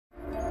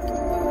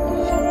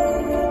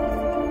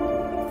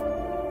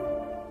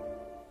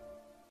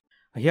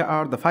Here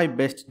are the 5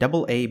 best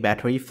AA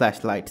battery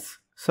flashlights.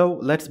 So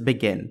let's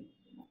begin.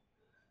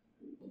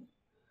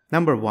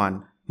 Number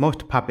 1.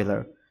 Most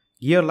popular,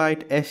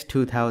 GearLight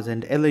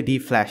S2000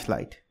 LED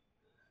flashlight.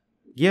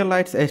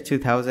 GearLight's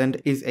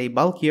S2000 is a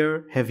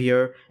bulkier,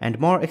 heavier, and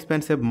more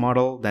expensive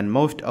model than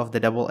most of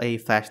the AA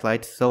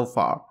flashlights so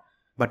far.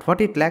 But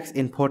what it lacks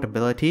in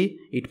portability,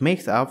 it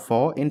makes up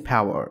for in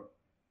power.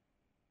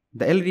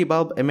 The LED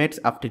bulb emits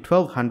up to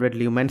 1200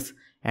 lumens,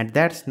 and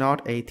that's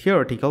not a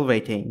theoretical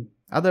rating.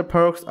 Other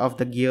perks of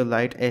the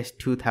GearLight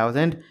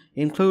S2000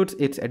 includes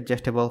its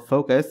adjustable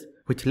focus,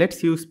 which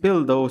lets you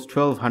spill those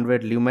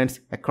 1200 lumens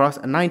across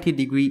a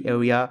 90-degree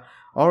area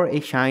or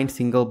a shine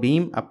single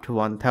beam up to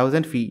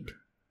 1000 feet.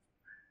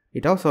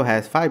 It also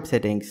has 5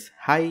 settings: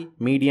 high,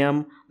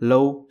 medium,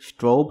 low,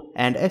 strobe,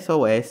 and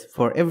SOS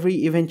for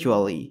every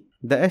eventuality.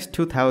 The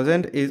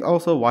S2000 is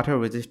also water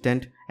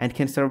resistant and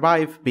can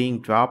survive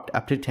being dropped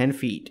up to 10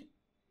 feet.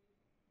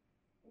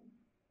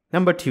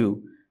 Number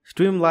 2.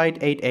 Streamlight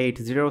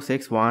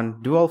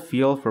 88061 Dual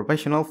Fuel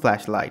Professional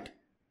Flashlight.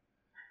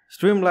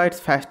 Streamlight's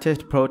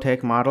fastest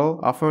ProTech model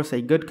offers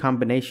a good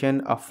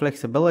combination of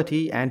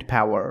flexibility and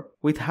power.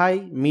 With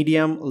high,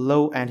 medium,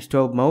 low, and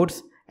strobe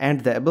modes, and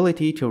the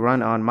ability to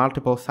run on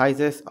multiple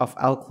sizes of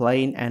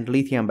alkaline and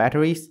lithium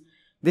batteries,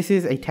 this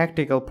is a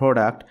tactical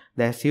product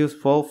that's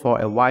useful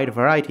for a wide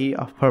variety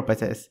of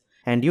purposes,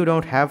 and you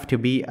don't have to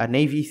be a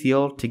Navy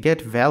SEAL to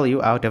get value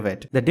out of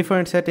it. The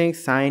different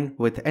settings sign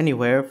with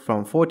anywhere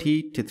from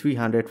 40 to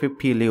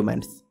 350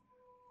 lumens.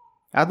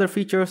 Other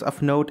features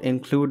of note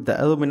include the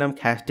aluminum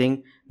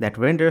casting that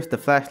renders the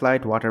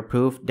flashlight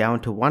waterproof down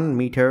to 1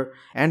 meter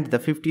and the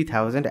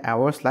 50,000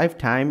 hours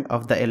lifetime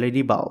of the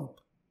LED bulb.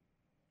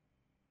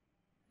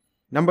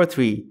 Number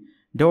 3.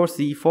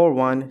 Dorcy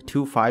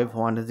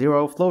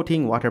 412510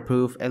 Floating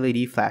Waterproof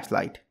LED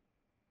Flashlight.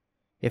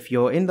 If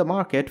you're in the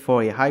market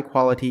for a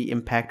high-quality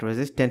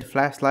impact-resistant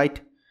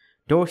flashlight,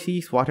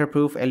 Dorcy's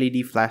waterproof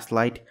LED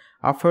flashlight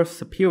offers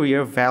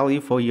superior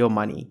value for your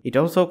money. It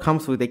also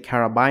comes with a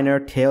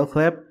carabiner tail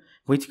clip,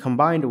 which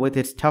combined with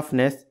its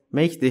toughness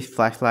makes this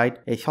flashlight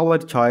a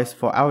solid choice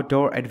for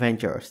outdoor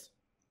adventures.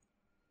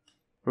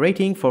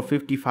 Rating for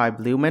 55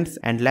 lumens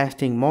and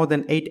lasting more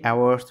than 8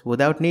 hours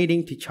without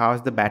needing to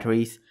charge the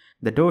batteries,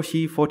 the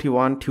Dorcy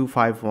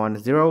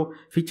 412510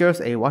 features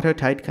a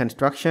watertight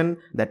construction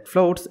that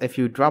floats if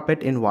you drop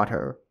it in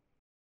water.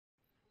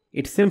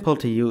 It's simple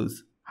to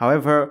use.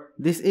 However,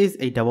 this is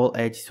a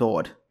double-edged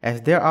sword,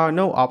 as there are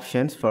no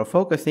options for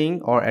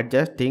focusing or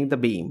adjusting the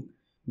beam.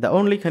 The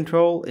only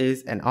control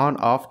is an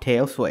on-off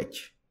tail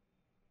switch.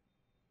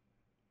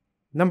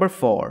 Number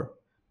 4.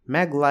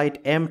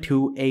 Maglite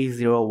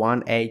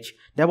M2A01H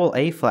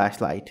AA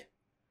Flashlight.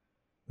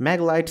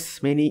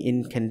 Maglite's mini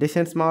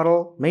incandescence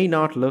model may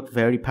not look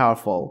very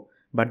powerful,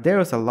 but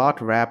there's a lot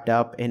wrapped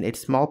up in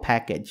its small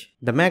package.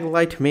 The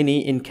Maglite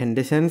mini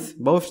incandescence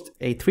boasts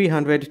a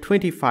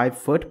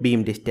 325-foot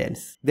beam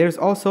distance. There's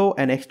also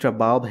an extra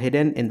bulb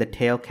hidden in the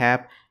tail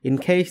cap in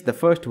case the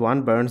first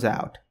one burns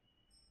out.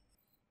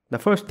 The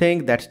first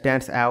thing that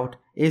stands out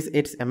is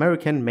its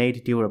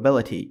American-made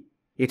durability.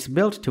 It's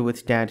built to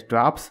withstand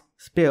drops,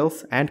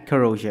 spills, and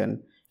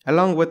corrosion,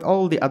 along with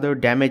all the other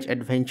damage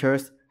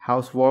adventures,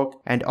 housework,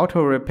 and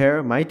auto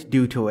repair might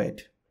do to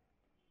it.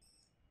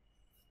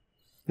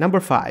 Number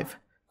 5.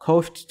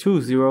 Coast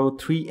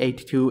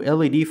 20382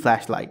 LED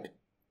Flashlight.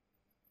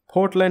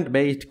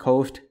 Portland-based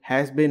Coast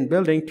has been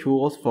building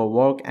tools for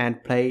work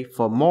and play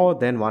for more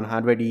than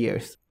 100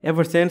 years,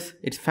 ever since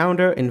its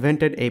founder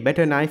invented a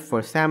better knife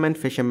for salmon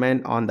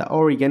fishermen on the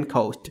Oregon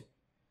coast.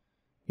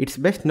 It's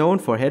best known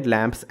for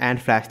headlamps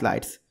and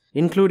flashlights,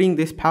 including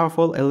this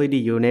powerful LED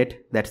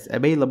unit that's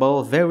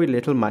available very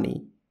little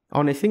money.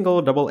 On a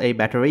single AA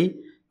battery,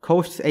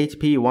 Coast's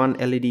HP1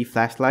 LED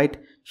flashlight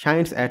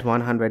shines at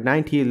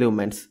 190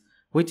 lumens,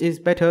 which is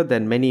better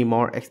than many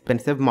more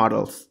expensive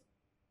models.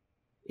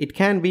 It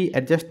can be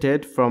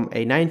adjusted from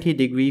a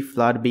 90-degree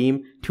flood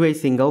beam to a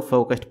single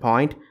focused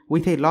point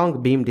with a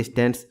long beam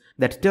distance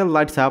that still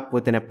lights up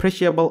with an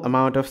appreciable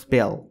amount of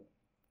spill.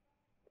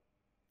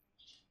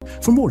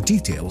 For more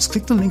details,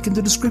 click the link in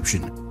the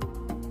description.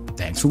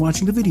 Thanks for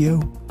watching the video.